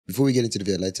Before we get into the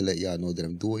video, I'd like to let y'all know that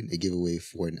I'm doing a giveaway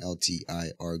for an LTI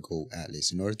Argo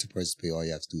Atlas. In order to participate, all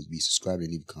you have to do is be subscribed and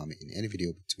leave a comment in any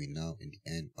video between now and the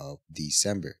end of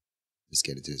December. Let's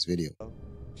get into this video.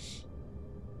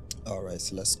 All right,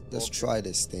 so let's try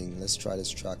this thing. Let's try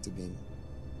this tractor beam.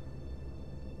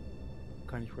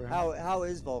 How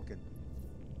is Vulcan?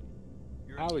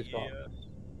 How is Vulcan?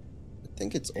 I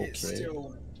think it's okay. It's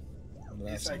still,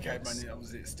 it's okay, but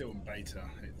it's still in beta.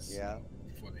 It's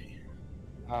fully.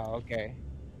 Oh, okay.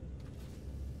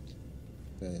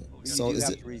 Okay. So is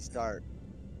it restart?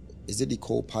 Is it the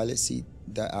co-pilot seat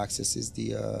that accesses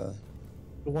the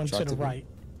one to the right?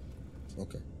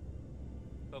 Okay.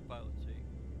 Co-pilot seat.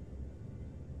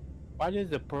 Why does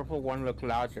the purple one look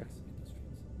larger?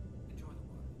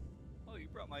 Oh, you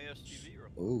brought my SUV.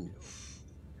 Oh.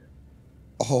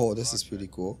 Oh, this is pretty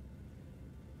cool.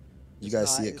 You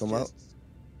guys see it come out?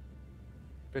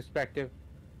 Perspective.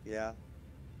 Yeah.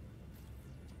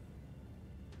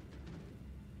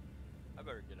 I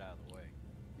better get out of the way.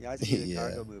 Yeah, I see the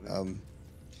cargo moving.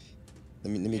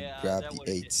 Let me grab the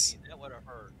 8s. That would have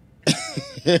hurt.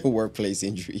 Workplace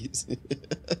injuries.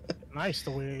 Nice the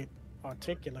way it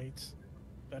articulates.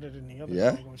 Better than the other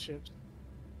cargo ships.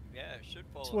 Yeah, it should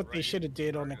follow. That's what they should have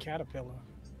did on the Caterpillar.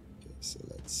 Okay, so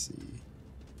let's see.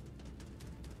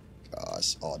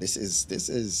 Gosh, oh, this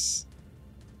is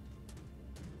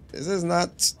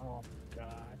not. Oh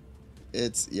God.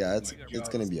 It's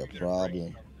gonna be a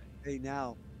problem. Hey,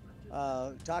 now,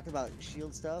 talking about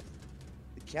shield stuff,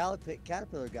 the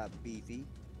Caterpillar got beefy.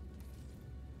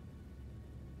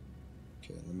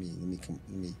 Okay, let me.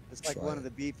 It's like one of the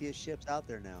beefiest ships out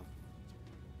there now.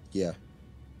 Yeah,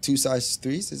 2 size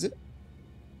 3s, is it?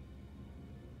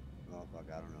 Oh fuck,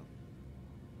 I don't know.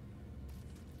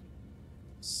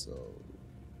 So,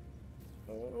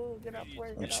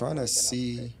 I'm trying to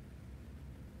see,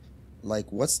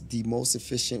 like, what's the most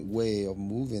efficient way of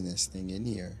moving this thing in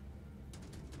here?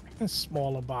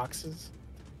 Smaller boxes.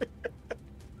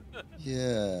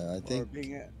 Yeah, I think. Or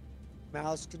being a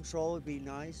mouse control would be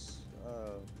nice.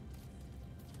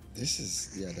 This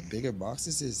is the bigger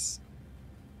boxes is.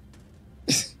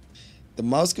 The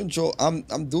mouse control. I'm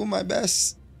doing my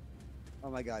best. Oh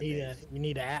my God. You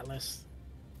need an Atlas.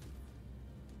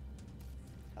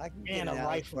 I can get an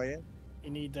Atlas for you. You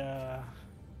need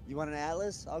You want an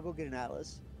Atlas? I'll go get an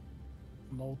Atlas.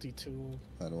 Multi-tool.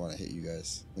 I don't want to hit you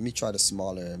guys. Let me try the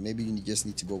smaller. Maybe you just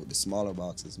need to go with the smaller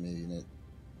boxes. Maybe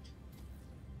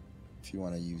if you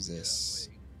want to use this.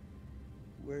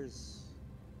 Where's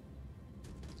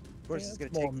it's gonna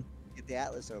take to get the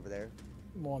Atlas over there?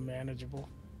 More manageable.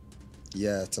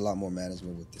 Yeah, it's a lot more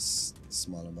manageable with this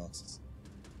smaller boxes.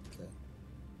 Okay.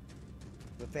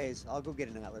 But Faze, I'll go get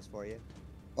an Atlas for you.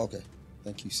 Okay,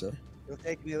 thank you, sir. It'll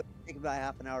take about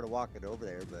half an hour to walk it over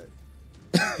there, but.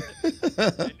 Did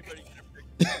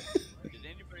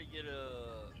anybody get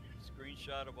a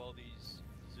screenshot of all these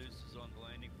Zeuses on the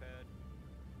landing pad?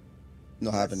 No,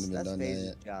 I haven't even done that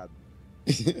yet. Job.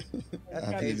 I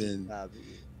haven't even done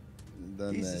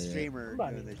He's that a yet. streamer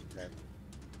doing this shit.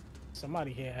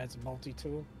 Somebody here has a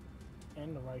multi-tool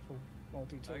and the rifle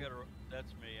multi-tool.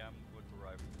 That's me. I'm with the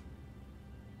rifle.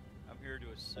 I'm here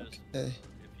to assist Okay.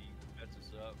 if he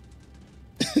messes up.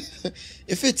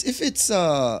 if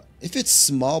it's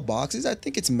small boxes, I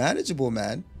think it's manageable,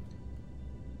 man.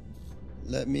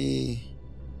 Let me.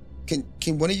 Can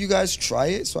one of you guys try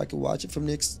it so I can watch it from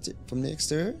the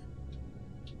exterior?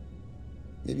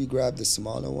 Maybe grab the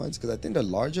smaller ones, because I think the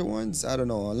larger ones, I don't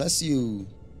know, unless you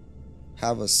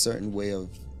have a certain way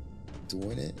of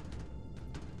doing it.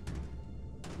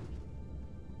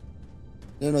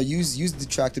 No, use the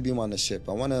tractor beam on the ship.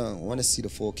 I wanna see the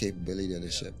full capability of the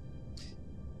ship.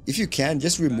 If you can,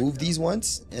 just remove these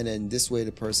ones, and then this way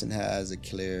the person has a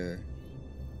clear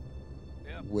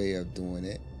way of doing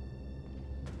it.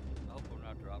 I hope I'm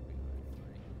not dropping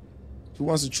anybody. Who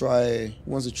wants to try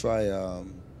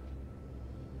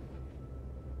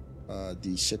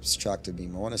the ship's tractor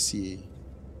beam? I want to see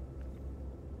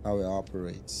how it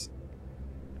operates.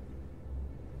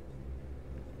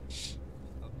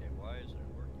 Okay, why isn't it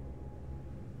working?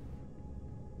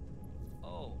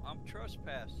 Oh, I'm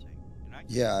trespassing. And I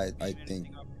can't I think.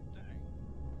 off your thing.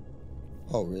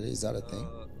 Oh, really? Is that a thing?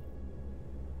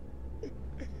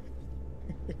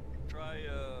 Try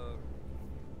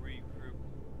regroup,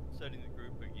 setting the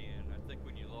group again. I think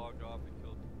when you logged off, it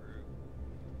killed the group.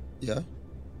 Yeah.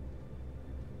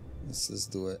 Let's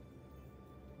just do it.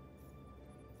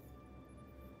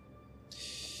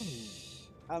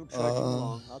 I'm trucking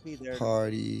along. I'll be there.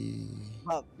 Party.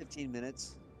 About 15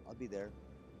 minutes. I'll be there.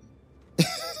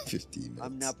 15 minutes.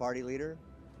 I'm now party leader.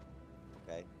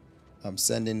 Okay. I'm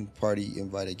sending party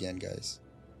invite again, guys.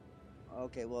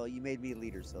 Okay, well, you made me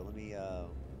leader, so let me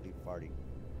leave party.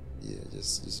 Yeah,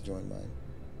 just join mine.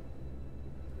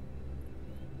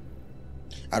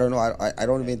 I don't know. I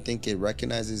don't even think it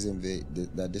recognizes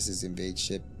that this is invade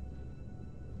ship.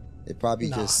 It probably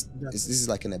just this is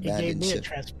like an abandoned ship. It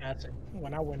gave me a trespassing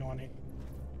when I went on it.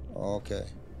 Oh, okay.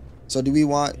 So do we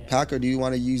want Packer? Do you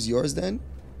want to use yours then?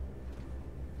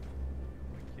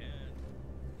 We can.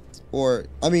 Or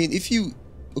I mean, if you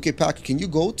okay, Packer, can you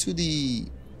go to the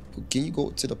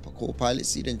co-pilot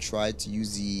seat and try to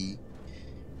use the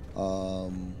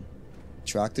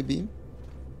tractor beam?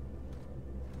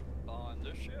 On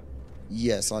this ship?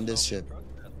 Yes, on this ship.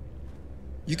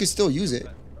 You can still use it.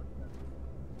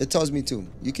 It tells me too.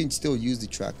 You can still use the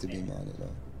tractor beam on it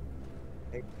though.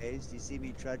 Hey, Pace, do you see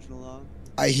me trudging along?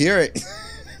 I hear it.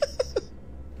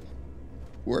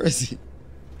 Where is he?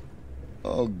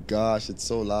 Oh gosh, it's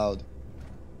so loud.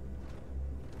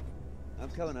 I'm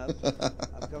coming up.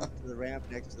 I'm coming to the ramp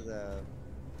next to the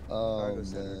cargo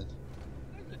center. Man.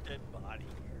 There's a dead body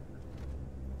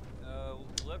here.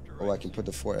 Left or right? Oh, I can put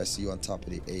the 4 SU on top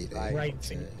of the 8. Eh? Right.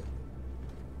 Okay.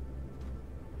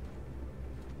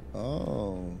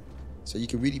 Oh, so you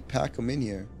can really pack them in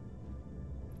here.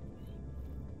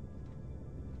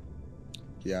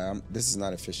 Yeah, this is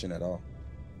not efficient at all.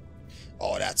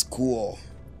 Oh, that's cool.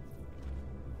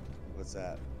 What's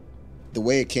that? The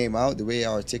way it came out, the way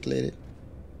I articulated.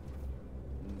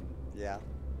 Yeah.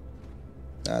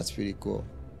 That's pretty cool.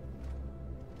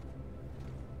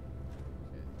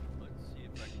 Let's see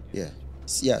if I can do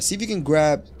this. Yeah. See if you can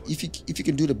grab if you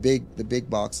can do the big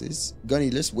boxes.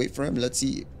 Gunny, let's wait for him. Let's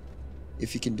see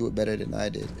if he can do it better than I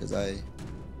did, because Oh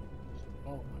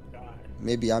my god.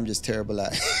 maybe I'm just terrible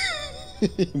at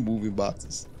moving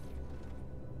boxes.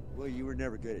 Well, you were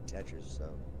never good at Tetris, so.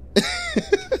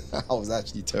 I was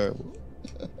actually terrible.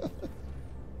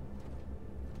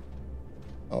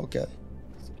 Okay.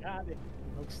 Got it.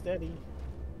 Look steady.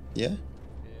 Yeah.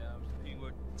 Yeah, I'm seeing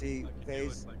what See, I can do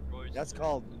Pace, with my joystick. that's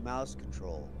called mouse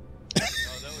control. No,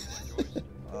 that was my joystick.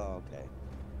 Oh, okay.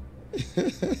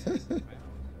 I'm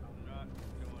not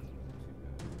doing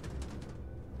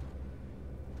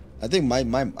too I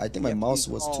think my mouse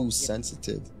was too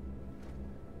sensitive.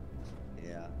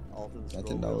 Yeah. I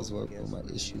think that was what my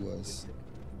issue was.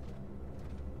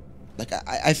 Like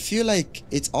I feel like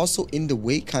it's also in the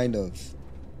way, kind of.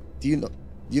 Do you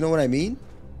know what I mean?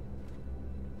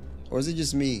 Or is it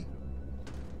just me?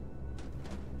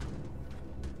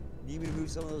 Need me to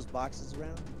move some of those boxes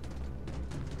around?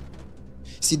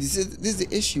 See, this is the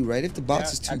issue, right? If the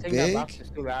box is too That big, box is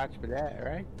too large for that,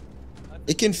 right?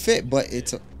 it can fit, but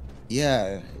it's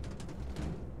yeah.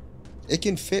 It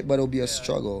can fit, but it'll be a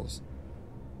struggle.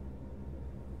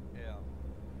 Yeah,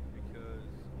 because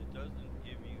it doesn't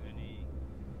give you any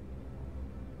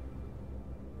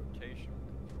rotation.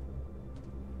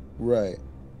 Right.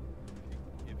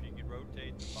 If you could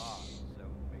rotate the box, that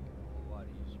would make it a whole lot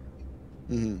easier.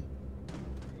 Mm-hmm.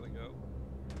 Here we go.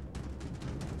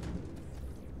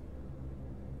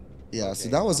 Yeah, Okay, so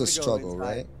that was I'm a gonna go struggle,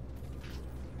 inside. right?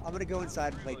 I'm gonna go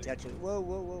inside and play Tetris.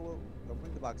 Whoa. Don't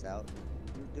bring the box out.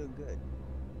 You're doing good.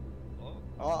 Oh,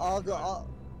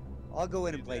 I'll go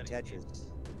in and play Tetris.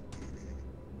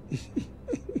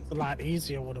 It's a lot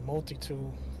easier with a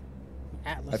multi-tool.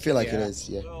 Atlas. I feel like it is,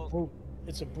 yeah. well,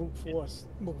 It's a brute force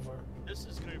mover. this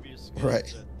is going to be a skill Right.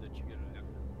 set that you're going to have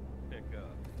to pick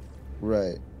up.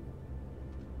 Right.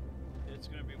 It's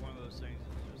going to be one of those things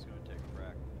that's just going to take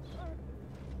practice.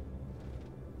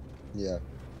 Yeah.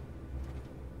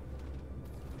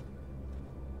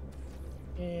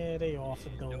 Yeah, they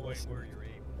often Know don't listen. where your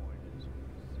aim point is.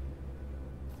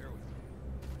 Bear with me.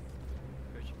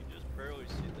 Because you can just barely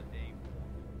see the aim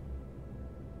point.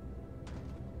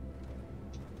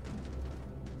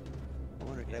 I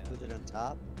wonder, can I put it on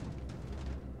top?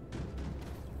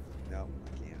 No, I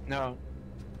can't. No.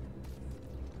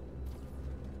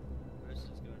 This is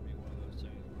going to be one of those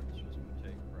things where it's just going to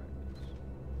take practice.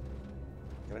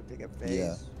 Can I pick up phase?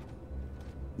 Yeah.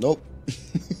 Nope.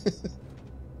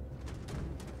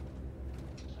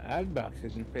 That box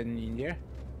isn't fitting in there.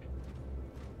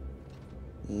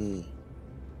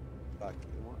 Fuck.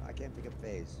 I can't pick up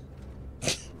phase.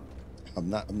 I'm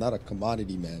not a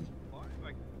commodity man. Why am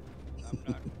I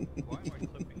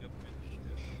clipping up mid-ship?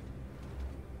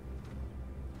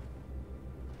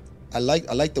 I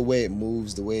like the way it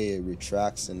moves, the way it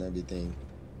retracts and everything.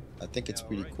 I think it's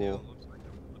pretty right now cool. it looks like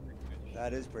I'm clipping mid-ship.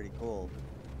 That is pretty cool.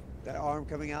 That arm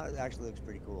coming out actually looks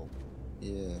pretty cool.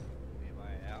 Yeah. Am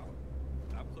I out?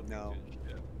 I'm clipping No.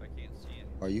 mid-ship. I can't see it.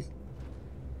 Are you?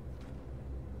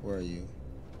 Where are you?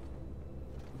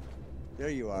 There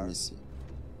you Let are. me see.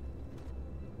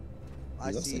 I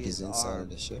It looks see like he's his inside arm. of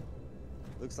the ship.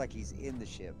 Looks like he's in the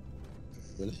ship.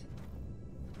 Really?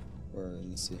 Or let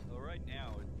me see. Well, right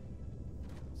now,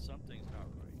 something's not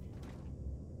right.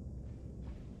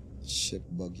 Ship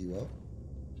bug you out.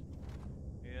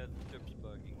 Yeah, the ship's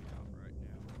bugging out right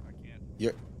now. I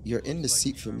can't. You're in the Looks like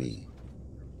seat the for arm is- me.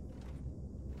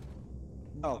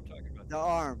 No, I'm talking about the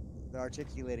arm, the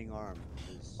articulating arm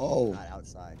is Oh. not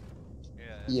outside.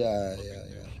 Yeah. Yeah.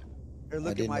 Here,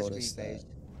 look did at my screen, notice that. Paige.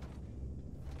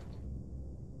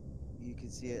 You can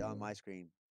see it on my screen.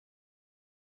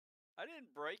 I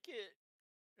didn't break it.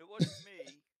 It wasn't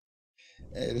me.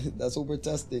 Hey, that's what we're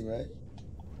testing, right?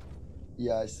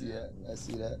 Yeah, I see that. I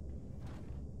see that.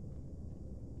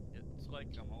 It's like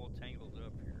I'm all tangled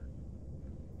up here.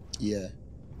 Yeah.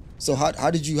 So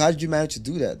how did you manage to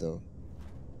do that though?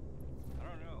 I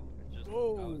don't know. It just I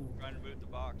Whoa. was trying to move the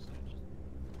box and it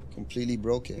just Completely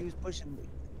broke He it. was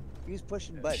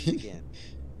pushing buttons again.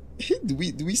 do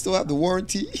we still have the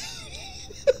warranty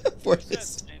for He's this?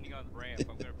 standing on the ramp.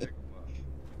 I'm gonna pick him up.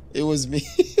 It was me.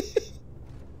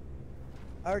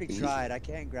 I already tried. I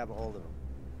can't grab a hold of him.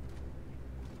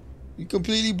 You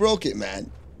completely broke it,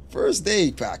 man. First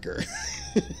day, Packer.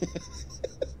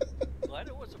 Glad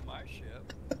it wasn't my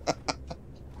ship.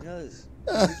 You know,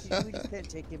 we just can't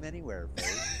take him anywhere,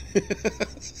 Paige.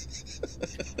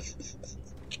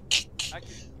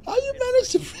 How you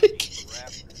managed to break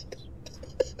it?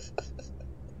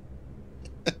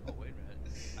 Oh wait a minute.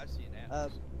 I see an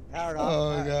atlas. Power it off.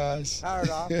 Oh gosh. Power it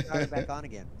off. Power it back on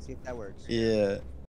again. See if that works. Yeah.